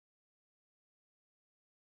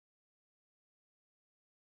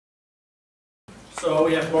So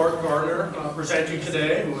we have Bart Garner presenting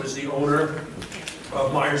today, who is the owner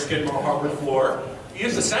of Meyer-Skidmore Hardwood Floor. He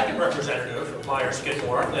is the second representative of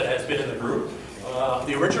Meyer-Skidmore that has been in the group.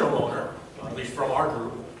 The original owner, at least from our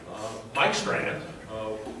group, Mike Strand,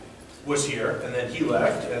 was here, and then he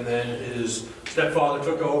left, and then his stepfather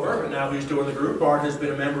took over, and now he's doing the group. Bart has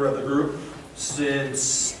been a member of the group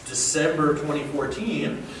since December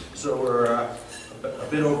 2014, so we're a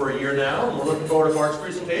bit over a year now, and we're looking forward to Bart's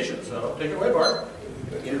presentation. So take it away, Bart.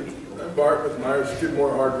 Thank you. I'm Bart with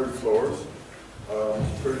Meyer-Skidmore Hardwood Floors.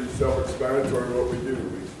 Pretty self-explanatory what we do.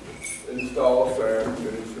 We install, sand,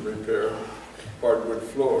 finish, and repair hardwood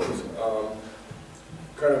floors.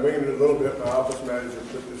 Kind of winging it a little bit. My office manager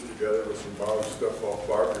put this together with some borrowed stuff off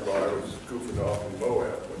Barbie while I was goofing off in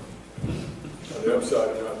Moab. But on the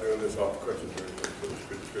upside, I'm not doing this off crutches or anything, so it's a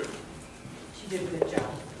good trip. She did a good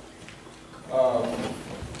job.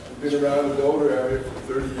 I've been around the Boulder area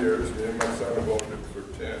for 30 years. Me and my son have owned it for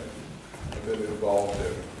 10. I've been involved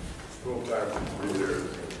in full-time for 3 years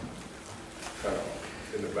and kind of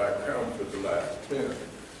in the background for the last 10.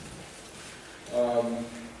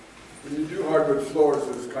 When you do hardwood floors,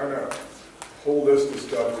 there's kind of a whole list of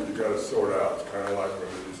stuff that you got to sort out. It's kind of like when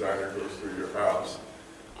the designer goes through your house.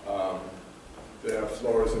 They have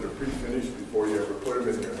floors that are pre-finished before you ever put them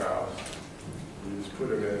in your house. You just put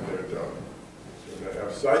them in and they're done. And they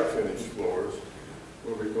have site-finished floors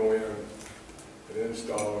where we go in and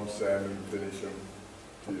install them, sand them, finish them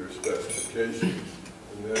to your specifications.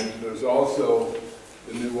 And then there's also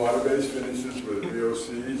the new water-based finishes where the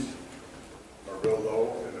VOCs are real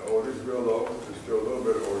low and the odor's real low. There's still a little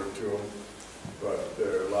bit of odor to them, but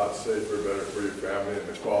they're a lot safer, better for your family, and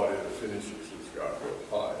the quality of the finishes has got real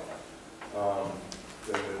high.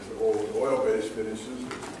 Then there's the old oil-based finishes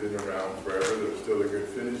that have been around forever. They're still a good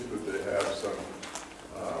finish, but they have some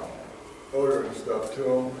odor and stuff to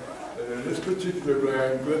them. And in this particular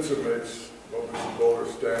brand, Glitzer makes what was the Boulder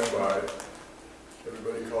Standby.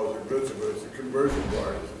 Everybody calls it Glitzer, but it's a conversion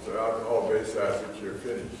varnish. It's an alcohol-based acid cure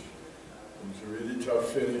finish. It's a really tough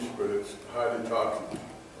finish, but it's highly toxic.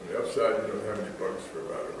 On the upside, you don't have any bugs for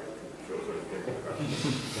about a week. It kills everything.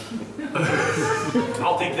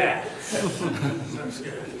 I'll take that. Sounds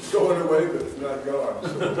good. It's going away, but it's not gone. So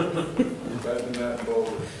imagine that in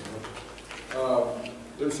Boulder.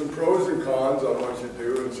 There's some pros and cons on what you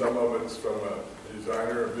do, and some of it's from a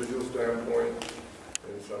designer or visual standpoint,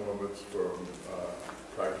 and some of it's from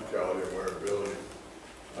practicality and wearability.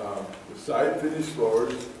 The side finish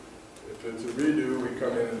floors, if it's a redo, we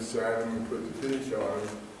come in and sand them and put the finish on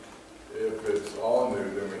them. If it's all new,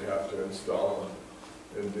 then we have to install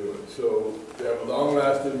them and do it. So you have a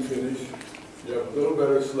long-lasting finish. You have a little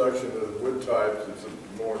better selection of the wood types. It's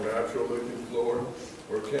a more natural-looking floor,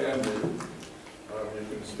 or can be.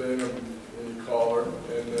 You can stain them any color,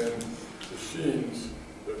 and then the sheens,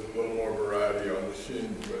 there's a little more variety on the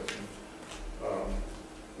sheens. But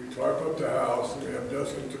we tarp up the house, and we have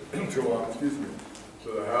dust control on, excuse me.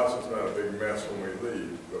 So the house is not a big mess when we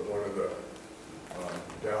leave, but one of the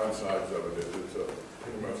downsides of it is it's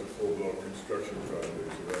pretty much a full-blown construction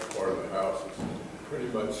project, so that part of the house is pretty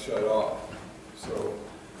much shut off. So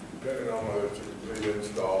depending on whether it's a complete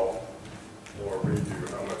install or redo,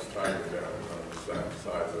 how much time you're down on the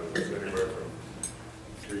size of it, it's anywhere from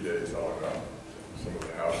 3 days on up. Some of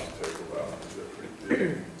the houses take a while because they're pretty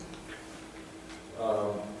big.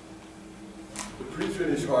 The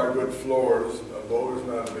pre-finished hardwood floors, Boulder's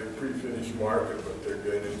not a big pre-finished market, but they're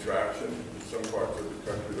gaining traction. In some parts of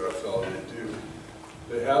the country, that's all they do.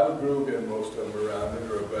 They have a groove in most of them around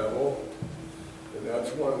it, or a bevel, and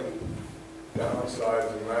that's one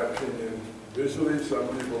downside, in my opinion. Visually, some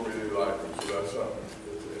people really like them, so that's something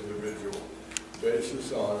that's an individual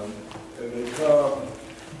basis on them. And they come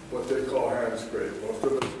what they call hand scrape. Most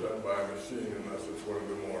of it's done by a machine, unless it's one of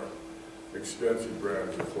the more expensive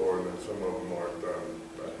brands of floor, and then some of them are done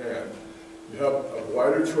by hand. You have a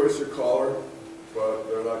wider choice of color, but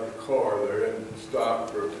they're like a car. They're in stock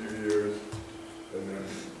for a few years, and then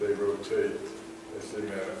they rotate as they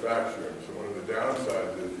manufacture them. So one of the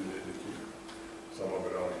downsides is you need to keep some of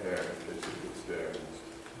it on hand in case it gets damaged.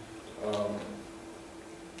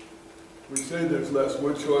 We say there's less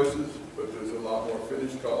wood choices, but there's a lot more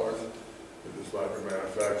finished colors. Just like a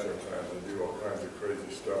manufacturing plant, they do all kinds of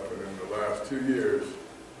crazy stuff. And in the last 2 years,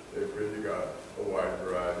 they've really got a wide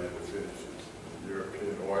variety of the finishes.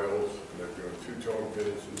 European oils, and they're doing two-tone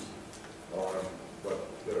finishes on them, but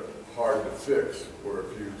they're hard to fix. Where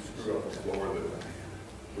if you screw up a floor that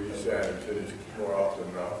we sand and finish more often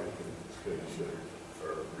than not, we can finish it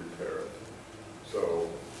or repair it. So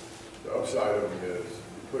the upside of them is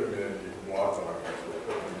you put them in, you can walk on them, so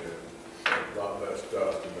put them in. A lot less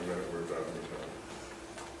dust, and the minute we're done, we're done.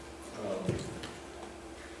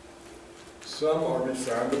 Some are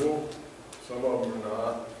resandable, some of them are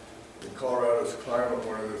not. In Colorado's climate,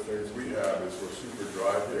 one of the things we have is we're super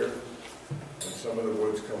dry here, and some of the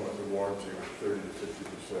woods come with a warranty with 30 to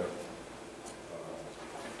 50%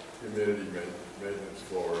 humidity maintenance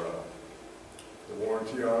for the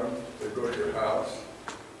warranty on them. They go to your house,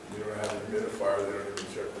 you don't have a humidifier, they don't even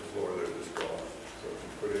check the floor, they're just gone. So if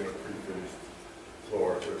you put in a pre-finished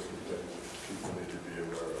floor, there's some things that people need to be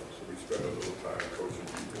aware of. So we spend a little time coaching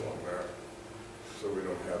people on that, so we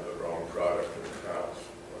don't have the wrong product in the house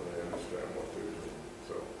when they understand what they're doing.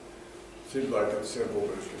 So it seems like it's simple,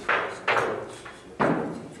 but it's just some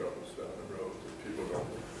expensive troubles down the road that people don't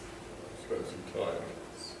spend some time.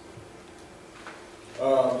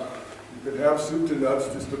 You can have soup to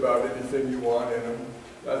nuts, just about anything you want in them.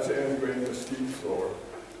 That's an end-grain mesquite floor.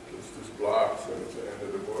 It's just blocks and it's the end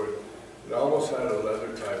of the wood. It almost had a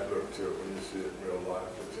leather type look to it when you see it in real life.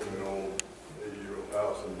 It's in an old 80-year-old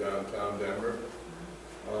house in downtown Denver.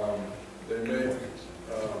 They make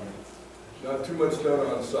not too much done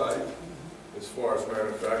on site as far as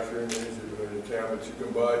manufacturing means, even though you can, but you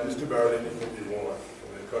can buy just about anything you want.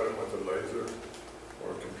 And they cut it with a laser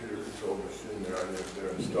or a computer-controlled machine there, and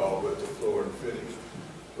they're installed with the floor and finished.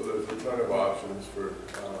 So there's a ton of options for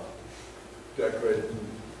decorating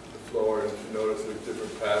the floor, and if you notice there's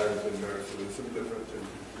different patterns in there, so there's some different things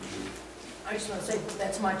you can do. I just want to say,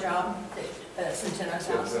 that's my job, Centeno's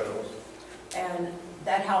house. Centeno's. And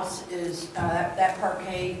that house is, that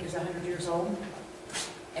parquet is 100 years old.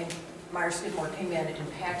 And Meyer-Skidmore came in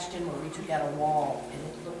and patched in where we took out a wall, and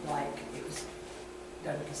it looked like it was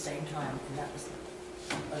done at the same time, and that was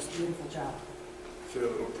the most beautiful job. Say a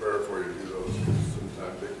little prayer for you to do those, because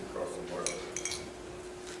sometimes they can cross the mark.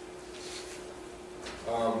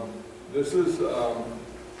 This is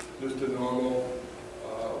just a normal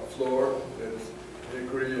floor. It's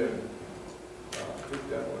hickory, and I think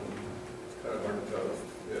that one is kind of hard to tell.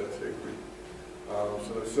 Yeah, it's hickory. So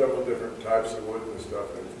there's several different types of wood and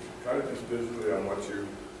stuff, and kind of just visually on what you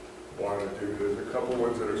want to do. There's a couple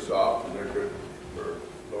woods that are soft, and they're good for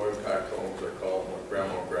low-impact homes, I call them, like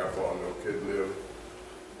grandma and grandpa and no kid live.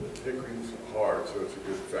 Hickory's hard, so it's a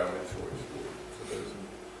good family choice wood. So there's some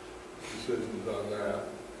decisions on that.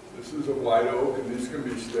 This is a white oak, and these can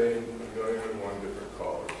be stained 1,001 different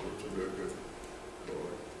colors, which will be a good floor.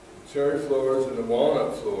 The cherry floors and the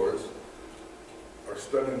walnut floors are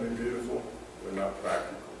stunningly beautiful. They're not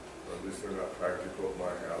practical, or at least they're not practical at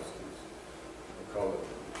my house. I call it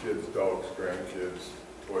kids, dogs, grandkids,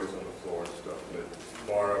 toys on the floor and stuff, and they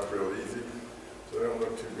bar up real easy, so they don't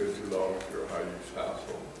look too good too long if you're a high-use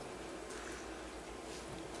household.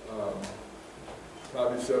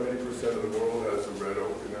 Probably 70% of the world has a red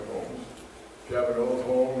oak in their homes. If you have an old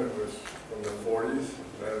home that was from the 40s,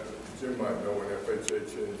 and Jim might know when FHA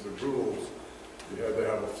changed the rules, you had to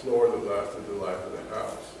have a floor that lasted the life of the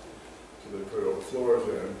house. So they put oak floors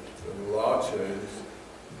in, and the law changed,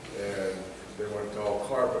 and they went to all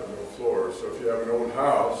carpet, no floors. So if you have an old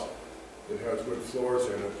house that has wood floors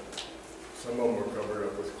in it, some of them were covered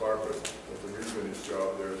up with carpet, but the refinish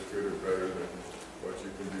job there is good or better than what you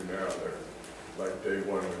can do now. They're like day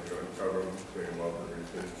one when you uncover them, clean them up, and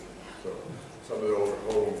refinish them. So some of the older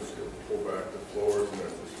homes, you'll pull back the floors, and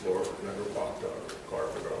then this floor was never popped out with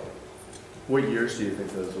carpet on it. What years do you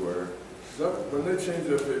think those were? When they changed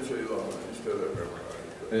the FHA law, I used to have that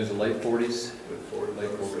memorized. It was the late 40s?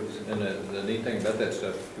 Late 40s. And the neat thing about that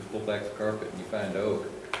stuff, if you pull back the carpet and you find oak,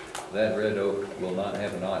 that red oak will not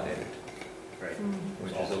have a knot in it. Right.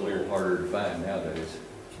 Which is a little harder to find nowadays.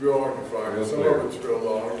 It's real hard to find. Real Some clear. of it's real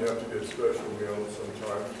long. You have to get special mills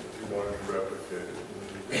sometimes if you want to replicate it.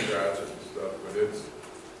 You can scratch it and stuff, but it's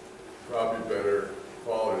probably better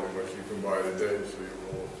quality than what you can buy today, so you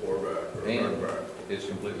roll a floor back or a rug back. It's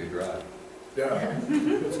completely dry. Yeah,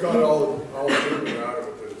 it's got all the movement out of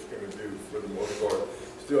it that it's going to do for the most part.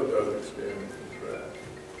 Still does expand and contract.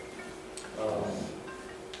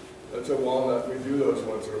 That's a walnut. We do those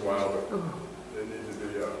once in a while, but they need to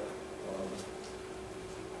be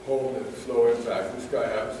home and slow impact. This guy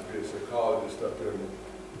happens to be a psychologist up in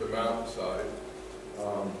the mountainside.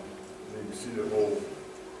 You can see the whole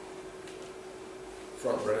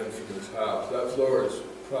front range from his house. That floor is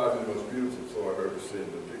probably the most beautiful floor I've ever seen.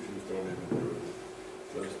 The pictures don't even do it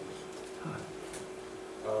justice.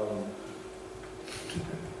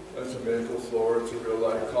 That's a maple floor. It's a real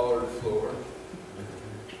light colored floor.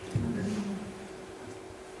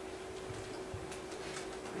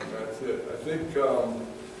 And that's it. I think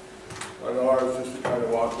on ours, just to kind of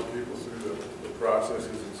walk the people through the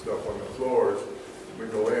processes and stuff on the floors, when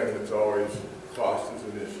we go in, it's always cost is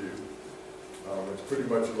an issue. It's pretty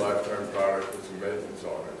much a lifetime product with some maintenance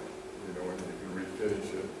on it, you know, and you can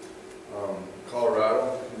refinish it.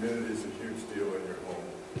 Colorado, humidity is a huge deal in your home.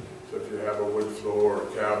 So if you have a wood floor or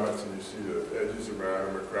cabinets and you see the edges around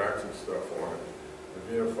them or cracks and stuff on it, a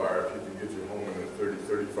humidifier, if you can get your home in a 30,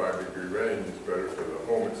 35 degree range, is better for the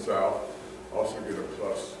home itself. Also get a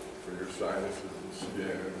plus for your sinuses and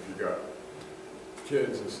skin, and if you got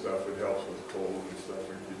kids and stuff, it helps with cold and stuff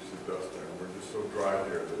and keeps the dust down. We're just so dry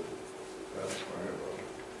here that that's kind of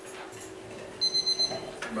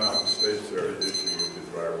a mountain states area issue with the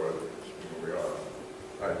dry weather. We are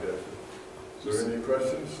high desert. So any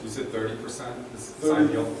questions? You said 30% is 30,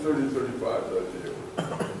 ideal? 30, 35 is ideal.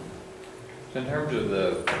 So in terms of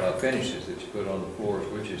the finishes that you put on the floors,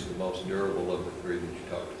 which is the most durable of the three that you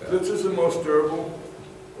talked about? This is the most durable,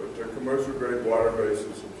 but the commercial grade water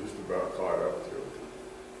bases have just about caught up to it.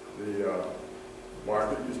 The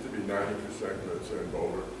market used to be 90% goods in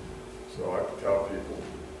Boulder. So I tell people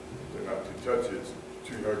they're not too touchy, it's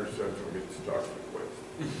 200 central meat stock waste.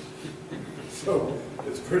 So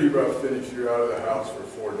it's pretty rough finish. You're out of the house for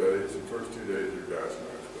 4 days. The first 2 days are gas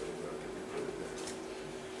mask days after we put it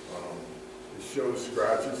down. It shows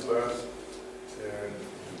scratches less, and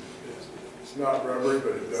it's not rubbery,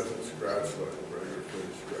 but it doesn't scratch like a regular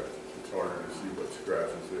finish scratch. It's harder to see what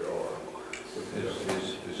scratches there are.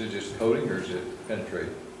 Is it just coating or is it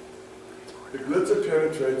penetrating? The glitter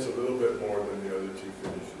penetrates a little bit more than the other two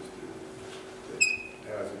finishes do.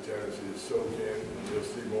 It has a tendency to soak in, and you'll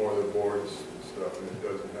see more of the boards and stuff, and it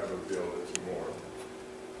doesn't have a build, it's more.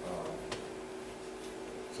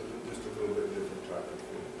 So just a little bit different type of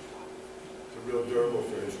finish. It's a real durable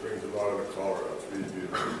finish, brings a lot of the color out, it's really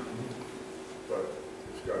beautiful. But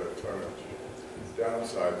it's got a ton of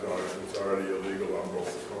downsides on it, it's already illegal on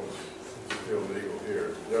both coasts. It's still legal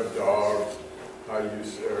here. You have dogs, high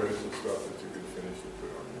use areas and stuff, it's a good finish to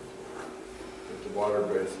put on this. But the water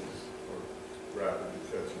bases are rapidly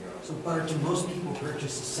catching up. So Bart, do most people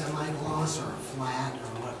purchase a semi-gloss or a flat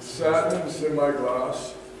or what? Satin,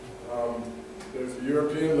 semi-gloss. There's the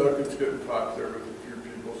European look, it's getting popular with a few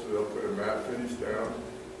people, so they'll put a matte finish down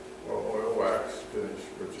or oil wax finish,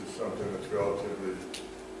 which is something that's relatively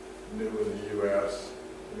new in the U.S.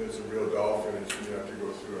 And it's a real doll finish, and you have to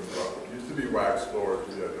go through and buff them. It used to be wax floors,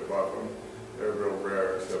 you had to buff them. They're real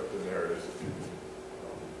rare, except in areas that people,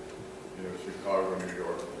 Chicago, New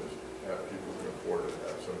York, have people who can afford to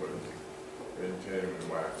have somebody maintain them and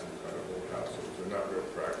wax them kind of old households. They're not real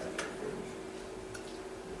practical finish.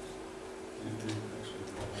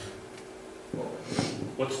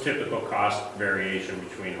 What's typical cost variation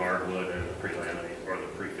between hardwood and the pre-laminate or the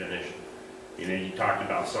pre-finish? You talked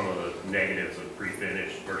about some of the negatives of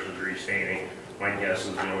pre-finish versus restaining. My guess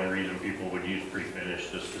is the only reason people would use pre-finish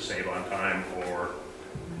just to save on time or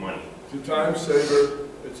money. It's a time saver.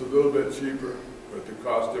 It's a little bit cheaper, but the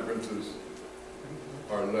cost differences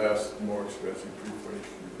are less, more expensive pre-finish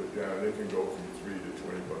you put down. They can go from $3 to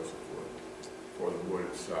 $20 a foot for the wood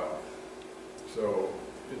itself. So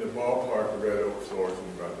in the ballpark, the red oak floors in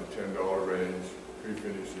about the $10 range.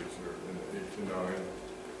 Pre-finishes are in the 8 to 9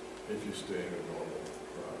 if you stay in a normal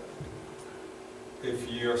product. If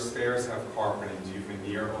your stairs have carpeting, do you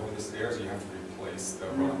veneer over the stairs or you have to replace the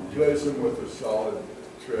run? Replace them with a solid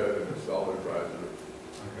tread and a solid riser.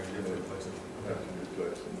 Okay, you have to replace them. You have to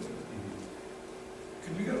replace them.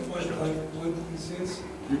 Can we get a budget like wood these days?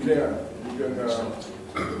 You can. You can.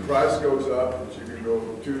 The price goes up, but you can go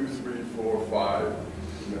 2, 3, 4, 5, and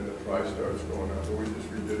then the price starts going up. But we just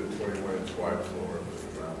redid a 21-inch wide floor.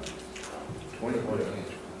 21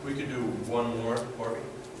 inch. We could do one more, Barbie.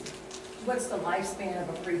 What's the lifespan of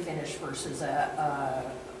a pre-finish versus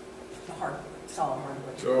a solid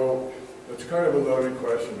hardwood? So it's kind of a loaded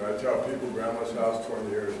question. I tell people grandma's house 20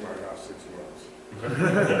 years, my house 6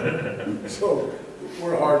 months. So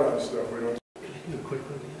we're hard on stuff. We don't.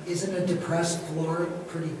 Isn't a depressed floor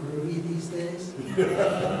pretty groovy these days?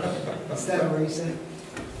 Is that what you said?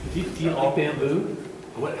 Do you like bamboo?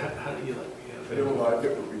 What? How do you like? I don't like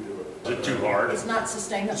it, but we do it. Is it too hard? It's not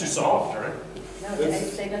sustainable. It's too soft, right? No,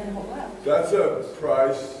 they doesn't hold up. That's a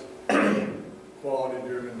price quality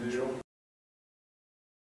driven deal.